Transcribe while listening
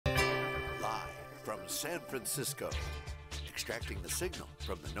from San Francisco, extracting the signal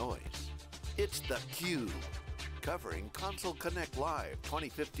from the noise. It's theCUBE, covering Console Connect Live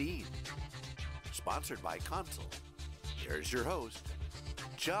 2015. Sponsored by Console. Here's your host,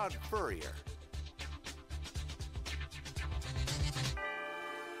 John Furrier.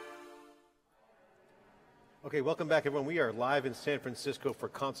 Okay, welcome back everyone. We are live in San Francisco for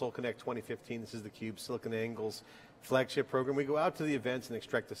Console Connect 2015. This is theCUBE, SiliconANGLE's flagship program. We go out to the events and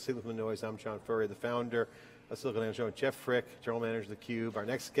extract the signal from the noise. I'm John Furrier, the founder of SiliconANGLE. Jeff Frick, General Manager of theCUBE. Our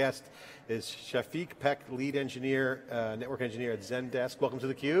next guest is Shafiek Peck, Lead Engineer, Network Engineer at Zendesk. Welcome to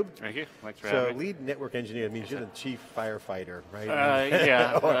theCUBE. Thank you, thanks for having me. Lead Network Engineer means you're the Chief Firefighter,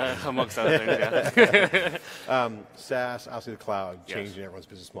 right? Amongst other things, yeah. SaaS, obviously the cloud, changing everyone's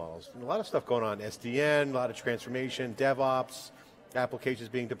business models. And a lot of stuff going on, SDN, a lot of transformation, DevOps, applications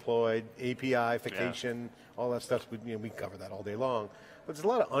being deployed, API-fication, all that stuff, we cover that all day long. But there's a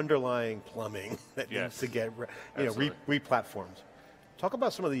lot of underlying plumbing that needs to get re-platformed. Talk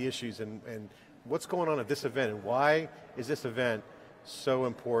about some of the issues and what's going on at this event, and why is this event so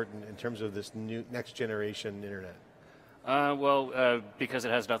important in terms of this new next generation internet? Because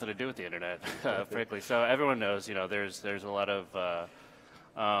it has nothing to do with the internet, frankly. So everyone knows, there's a lot of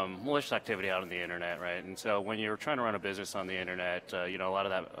malicious activity out on the internet, right? And so when you're trying to run a business on the internet, a lot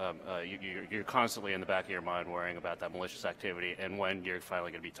of that, you're constantly in the back of your mind worrying about that malicious activity and when you're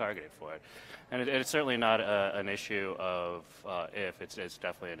finally going to be targeted for it. And it's certainly not an issue of if, it's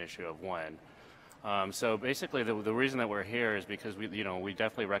definitely an issue of when. So basically, the reason that we're here is because we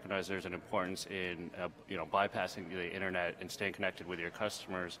definitely recognize there's an importance in bypassing the internet and staying connected with your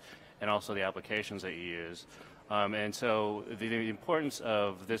customers, and also the applications that you use. And so the importance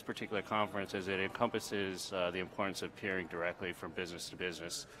of this particular conference is it encompasses the importance of peering directly from business to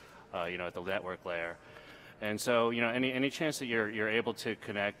business, at the network layer. And so, any chance that you're able to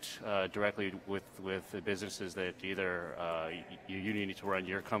connect directly with the businesses that either you need to run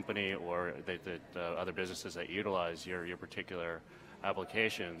your company, or that other businesses that utilize your particular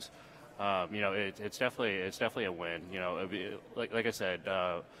applications, it's definitely a win. Like I said,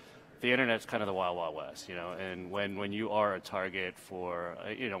 the internet's kind of the wild, wild west, and when you are a target for,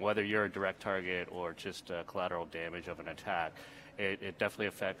 whether you're a direct target or just collateral damage of an attack, it definitely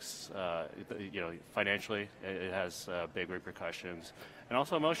affects, financially, it has big repercussions, and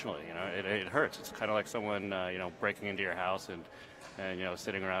also emotionally, it hurts. It's kind of like someone, breaking into your house and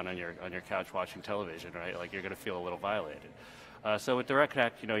sitting around on your couch watching television, right? Like, you're going to feel a little violated. So with Direct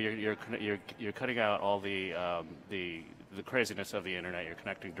Connect, you're cutting out all the craziness of the internet. You're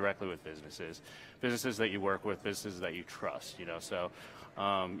connecting directly with businesses that you work with, businesses that you trust. So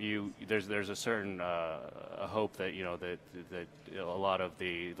there's a certain hope that that a lot of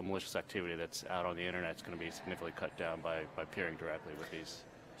the malicious activity that's out on the internet is going to be significantly cut down by peering directly with these.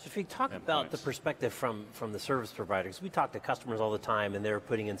 Shafiek, talk about the perspective from the service providers. We talk to customers all the time, and they're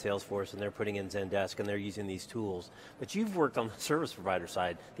putting in Salesforce, and they're putting in Zendesk, and they're using these tools. But you've worked on the service provider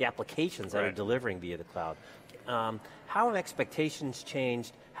side, the applications that are delivering via the cloud. How have expectations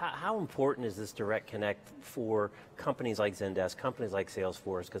changed? How important is this direct connect for companies like Zendesk, companies like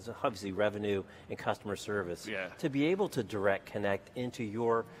Salesforce, because obviously revenue and customer service, to be able to direct connect into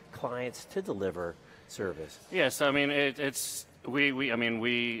your clients to deliver service? Yes, I mean,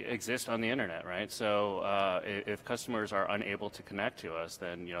 we exist on the internet, right? So if customers are unable to connect to us,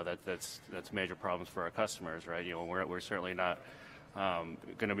 then that's major problems for our customers, right? We're certainly not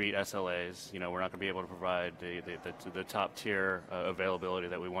going to meet SLAs. We're not going to be able to provide the top tier availability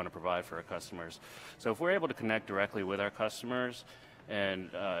that we want to provide for our customers. So if we're able to connect directly with our customers and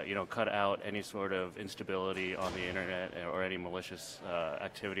cut out any sort of instability on the internet or any malicious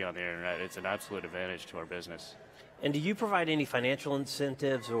activity on the internet, it's an absolute advantage to our business. And do you provide any financial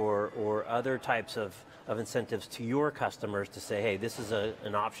incentives or other types of incentives to your customers to say, hey, this is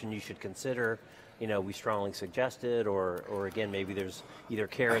an option you should consider? We strongly suggest it, or again, maybe there's either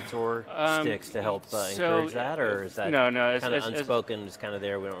carrots or sticks to help encourage that, or is that kind of unspoken, it's kind of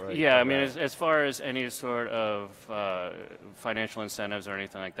there, we don't really as far as any sort of financial incentives or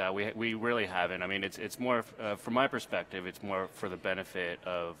anything like that, we really haven't. I mean, it's more, from my perspective, it's more for the benefit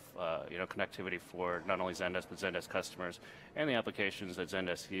of connectivity for not only Zendesk, but Zendesk customers, and the applications that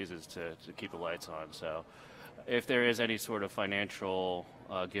Zendesk uses to keep the lights on. So if there is any sort of financial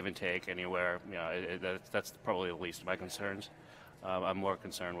give and take anywhere, that's probably the least of my concerns. I'm more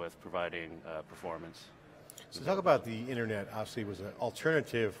concerned with providing performance. So talk about the internet, obviously was an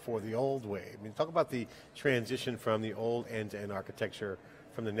alternative for the old way. I mean, talk about the transition from the old end-to-end architecture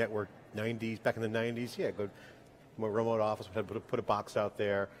from the network 90s, back in the 90s, go more remote office, put a box out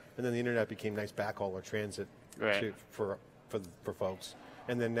there, and then the internet became nice backhaul or transit for folks.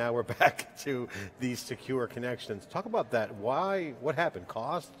 and then now we're back to these secure connections. Talk about that. Why? What happened?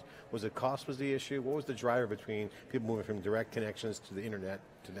 Cost? Was it cost was the issue? What was the driver between people moving from direct connections to the internet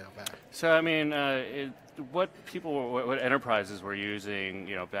to now back? So I mean, what enterprises were using,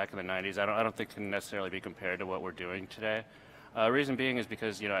 back in the 90s, I don't think can necessarily be compared to what we're doing today. Reason being is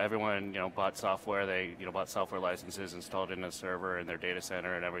because everyone bought software. They bought software licenses, installed it in a server in their data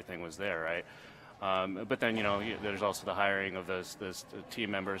center, and everything was there, right? But then there's also the hiring of those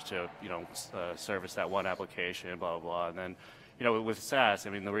team members to service that one application, blah blah blah, and then with SaaS, I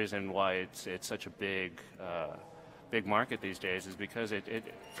mean the reason why it's such a big market these days is because it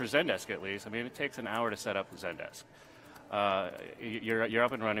for Zendesk at least, I mean it takes an hour to set up Zendesk. You're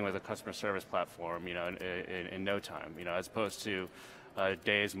up and running with a customer service platform, in no time, as opposed to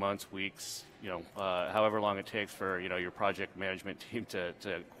days, months, weeks, however long it takes for your project management team to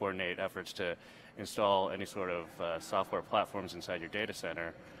coordinate efforts to install any sort of software platforms inside your data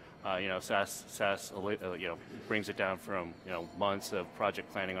center. SaaS brings it down from months of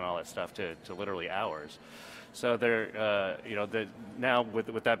project planning and all that stuff to literally hours. So now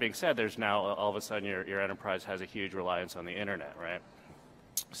with that being said, there's now all of a sudden your enterprise has a huge reliance on the internet, right?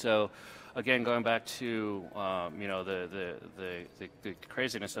 So again, going back to the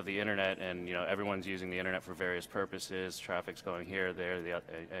craziness of the internet, and everyone's using the internet for various purposes. Traffic's going here, there,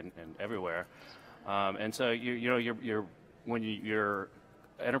 and everywhere, and so when your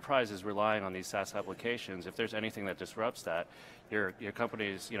enterprise is relying on these SaaS applications, if there's anything that disrupts that, your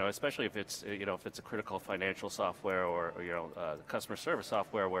companies, especially if it's a critical financial software or customer service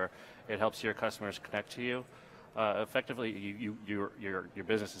software where it helps your customers connect to you, effectively your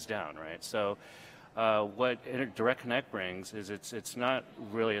business is down, right? So what Direct Connect brings is it's not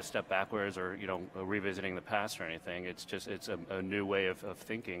really a step backwards or revisiting the past or anything. It's a new way of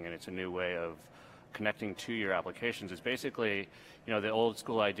thinking, and it's a new way of connecting to your applications. It's basically the old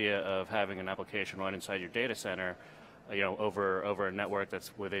school idea of having an application run inside your data center, over a network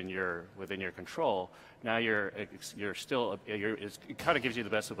that's within your control. Now it kind of gives you the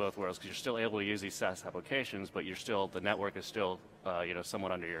best of both worlds, because you're still able to use these SaaS applications, but the network is still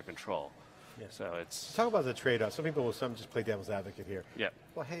somewhat under your control. Yeah. So it's talk about the trade-off. Some people will just play devil's advocate here. Yeah.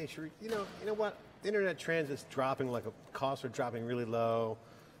 Well, hey, you know what? Internet transit's dropping, costs are dropping really low.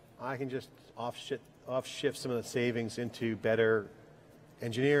 I can just off-shift some of the savings into better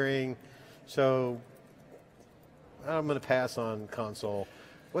engineering. So I'm going to pass on console.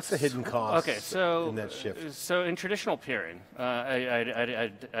 What's the hidden cost in that shift? So in traditional peering,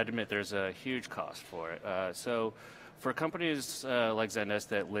 I'd admit there's a huge cost for it. So for companies like Zendesk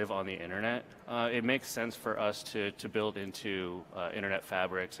that live on the internet, it makes sense for us to build into internet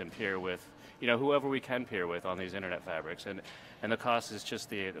fabrics and peer with whoever we can peer with on these internet fabrics, and the cost is just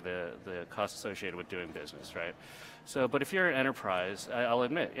the cost associated with doing business, right? So, but if you're an enterprise, I'll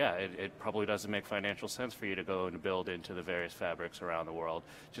admit, yeah, it probably doesn't make financial sense for you to go and build into the various fabrics around the world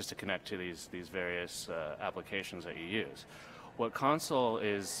just to connect to these various applications that you use. What Console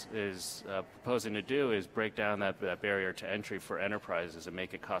is proposing to do is break down that barrier to entry for enterprises and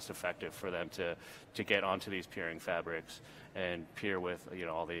make it cost effective for them to get onto these peering fabrics and peer with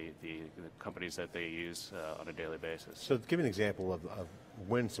all the companies that they use on a daily basis. So give me an example of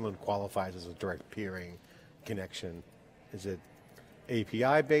when someone qualifies as a direct peering connection. Is it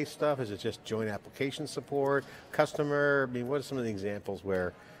API-based stuff? Is it just joint application support? Customer? I mean, what are some of the examples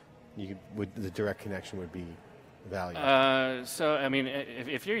where the direct connection would be valuable? So, I mean,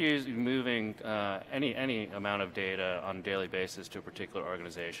 if you're moving any amount of data on a daily basis to a particular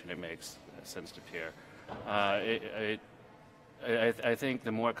organization, it makes sense to peer. I think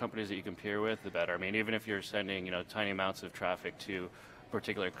the more companies that you can peer with, the better. I mean, even if you're sending tiny amounts of traffic to a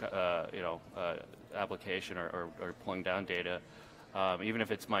particular application or pulling down data, even if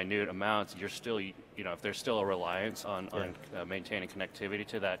it's minute amounts, you're still if there's still a reliance on maintaining connectivity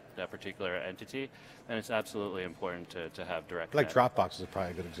to that particular entity, then it's absolutely important to have direct. Like Dropbox is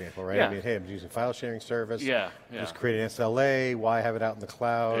probably a good example, right? Yeah. I mean, hey, I'm using file sharing service. Yeah. Just create an SLA. Why have it out in the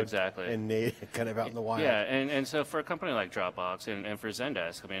cloud? Exactly. And kind of out in the wild. Yeah, and so for a company like Dropbox and for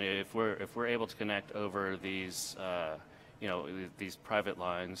Zendesk, I mean, if we're able to connect over these these private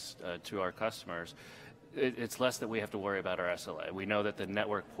lines to our customers, it's less that we have to worry about our SLA. We know that the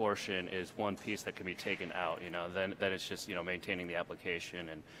network portion is one piece that can be taken out. Then it's just maintaining the application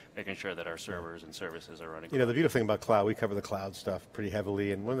and making sure that our servers and services are running. The beautiful thing about cloud, we cover the cloud stuff pretty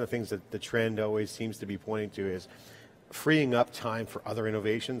heavily, and one of the things that the trend always seems to be pointing to is freeing up time for other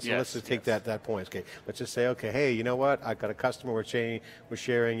innovations. So let's just take that point. Okay, let's just say, okay, hey, you know what? I've got a customer. We're sharing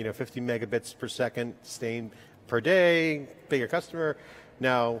 50 megabits per second, staying per day. Bigger customer.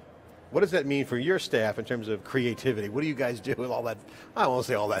 Now, What does that mean for your staff in terms of creativity? What do you guys do with all that, I won't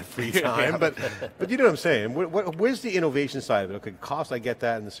say all that free time, but you know what I'm saying. Where's the innovation side of it? Okay, cost, I get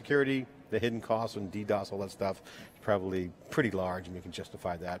that, and the security, the hidden costs and DDoS, all that stuff, is probably pretty large, and you can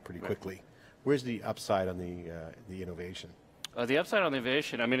justify that pretty quickly. Where's the upside on the innovation? The upside on the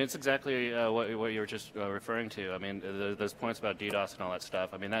innovation, I mean, it's exactly what you were just referring to. I mean, those points about DDoS and all that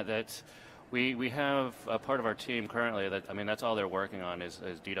stuff. I mean, that's we have a part of our team currently that, I mean, that's all they're working on is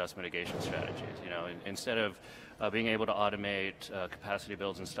DDoS mitigation strategies. You know, instead of being able to automate capacity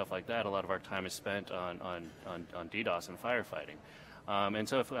builds and stuff like that, a lot of our time is spent on DDoS and firefighting. And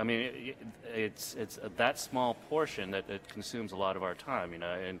so, it's that small portion that consumes a lot of our time. You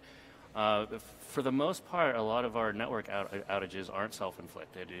know, and for the most part, a lot of our network outages aren't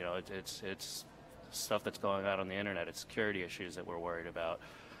self-inflicted. You know, it's stuff that's going out on the internet. It's security issues that we're worried about.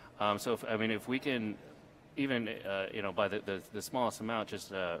 So, if we can, even by the smallest amount,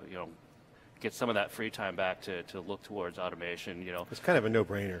 just get some of that free time back to look towards automation. You know, it's kind of a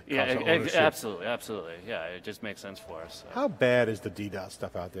no-brainer. Yeah, absolutely. Yeah, it just makes sense for us. So. How bad is the DDoS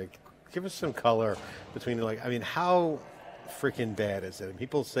stuff out there? Give us some color between how freaking bad is it? And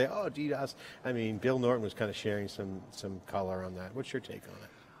people say, oh, DDoS. I mean, Bill Norton was kind of sharing some color on that. What's your take on it?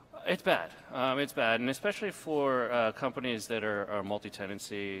 It's bad. It's bad, and especially for companies that are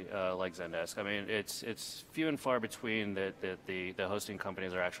multi-tenancy like Zendesk. I mean, it's few and far between that the hosting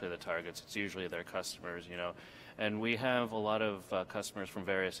companies are actually the targets. It's usually their customers, you know. And we have a lot of customers from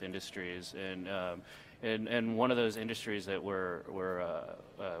various industries, and one of those industries that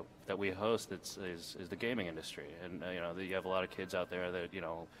that we host is the gaming industry. And you have a lot of kids out there that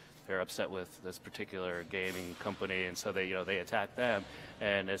they're upset with this particular gaming company, and so they attack them,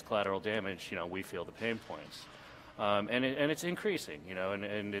 and as collateral damage, we feel the pain points, and it's increasing,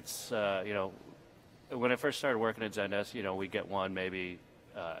 and it's when I first started working at Zendesk, we get one maybe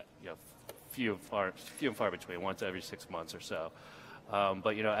few and far between, once every 6 months or so.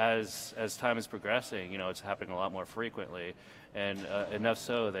 But as time is progressing, it's happening a lot more frequently, and enough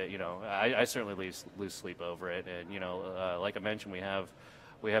so that I certainly lose sleep over it. And like I mentioned, we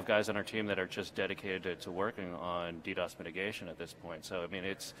have guys on our team that are just dedicated to working on DDoS mitigation at this point. So I mean,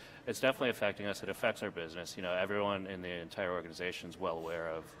 it's definitely affecting us. It affects our business. Everyone in the entire organization is well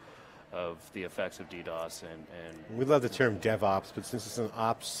aware of the effects of DDoS, and we love the term DevOps, but since it's an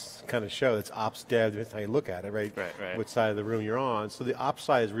ops kind of show, it's ops dev. That's how you look at it, right? Right. Which side of the room you're on. So the ops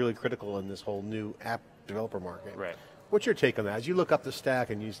side is really critical in this whole new app developer market. Right. What's your take on that? As you look up the stack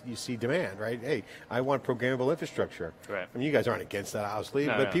and you see demand, right? Hey, I want programmable infrastructure. Right. I mean, you guys aren't against that, obviously,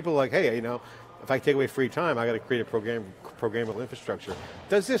 no, but no. people are like, hey, if I take away free time, I got to create a programmable infrastructure.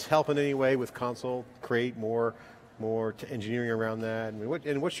 Does this help in any way with console create more engineering around that? I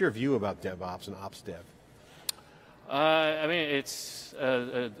mean, what's your view about DevOps and ops dev? I mean, it's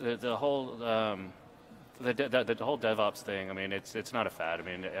the whole the whole DevOps thing. I mean, it's not a fad. I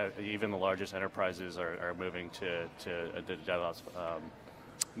mean, even the largest enterprises are moving to the DevOps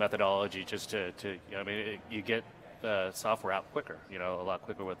methodology just to you get software out quicker. A lot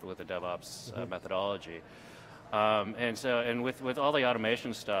quicker with the DevOps methodology. And with all the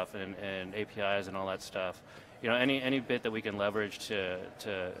automation stuff and APIs and all that stuff, any bit that we can leverage to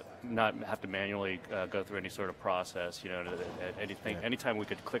not have to manually go through any sort of process, anytime we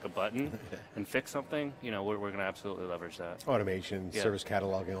could click a button and fix something, we're going to absolutely leverage that. Automation, service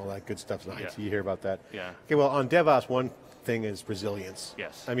cataloging, all that good stuff. Yeah. You hear about that. Yeah. Okay, well, on DevOps, one thing is resilience.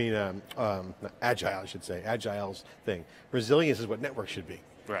 Yes. I mean, agile, I should say. Agile's thing. Resilience is what networks should be.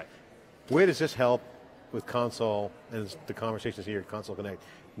 Right. Where does this help with console and the conversations here at Console Connect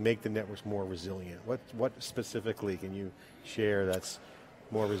make the networks more resilient? What specifically can you share that's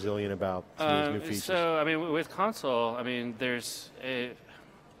more resilient about some of these new features? So, I mean, with console, I mean, there's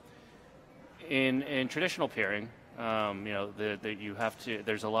in traditional peering,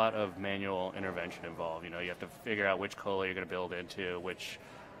 there's a lot of manual intervention involved. You have to figure out which cola you're going to build into, which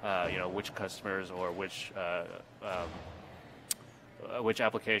customers or which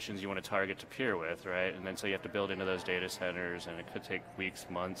applications you want to target to peer with, right? And then so you have to build into those data centers, and it could take weeks,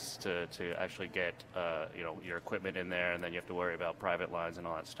 months to actually get your equipment in there, and then you have to worry about private lines and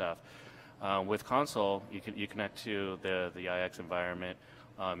all that stuff. With console, you connect to the IX environment,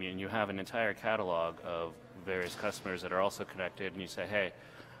 and you have an entire catalog of various customers that are also connected, and you say, hey,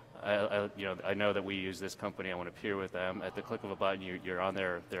 I know that we use this company. I want to peer with them. At the click of a button, you're on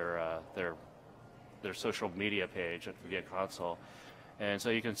their social media page via console. And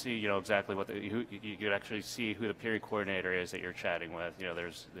so you can see, exactly you could actually see who the peer coordinator is that you're chatting with.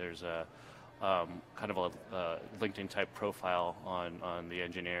 There's a kind of a LinkedIn type profile on the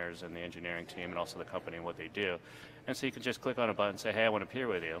engineers and the engineering team, and also the company and what they do. And so you can just click on a button and say, hey, I want to peer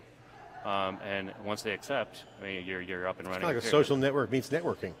with you. And once they accept, I mean, you're up and running. It's like a social network meets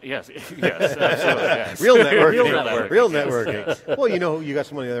networking. Yes, yes, absolutely. Yes. Real networking. Real networking. Real networking. Well, you know, you got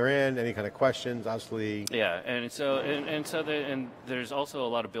someone on the other end. Any kind of questions, obviously. Yeah, and there's also a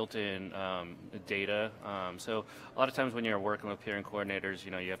lot of built-in data. So a lot of times when you're working with peering coordinators,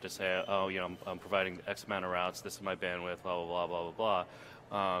 you know, you have to say, oh, you know, I'm providing X amount of routes. This is my bandwidth. Blah blah blah blah blah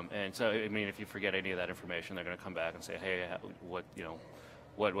blah. And so, I mean, if you forget any of that information, they're going to come back and say, hey,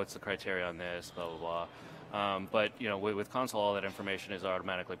 what's the criteria on this? Blah blah blah. But you know, with console, all that information is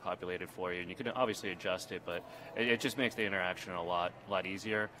automatically populated for you, and you can obviously adjust it. But it just makes the interaction a lot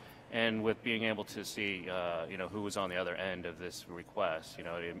easier. And with being able to see, you know, who was on the other end of this request, you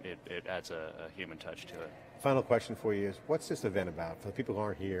know, it adds a human touch to it. Final question for you is, what's this event about? For the people who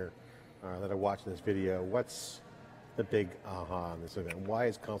aren't here, that are watching this video, what's the big aha on this event? Why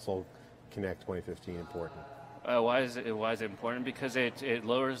is Console Connect 2015 important? Why is it important? Because it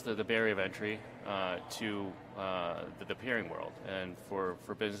lowers the barrier of entry to the peering world, and for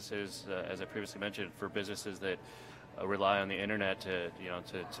businesses, as I previously mentioned, for businesses that rely on the internet to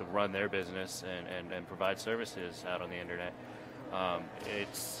run their business and provide services out on the internet.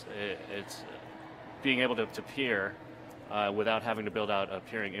 It's being able to peer without having to build out a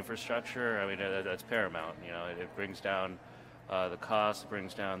peering infrastructure. I mean, that's paramount. You know, it brings down the cost,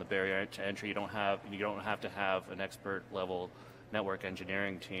 brings down the barrier to entry. You don't have to have an expert level network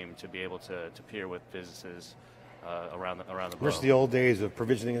engineering team to be able to peer with businesses around the globe. Versus the old days of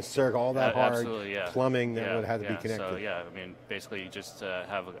provisioning a circuit, all that hard yeah. plumbing that would have to be connected. So yeah, I mean, basically you just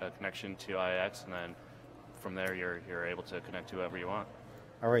have a connection to IX, and then from there you're able to connect to whoever you want.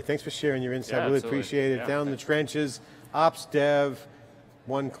 All right, thanks for sharing your insight. Yeah, really absolutely. appreciate it. Yeah, Down in the trenches, ops dev,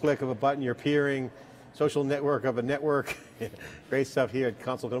 one click of a button, you're peering, social network of a network. Great stuff here at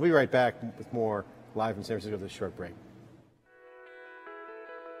Console. We'll be right back with more live from San Francisco with a short break.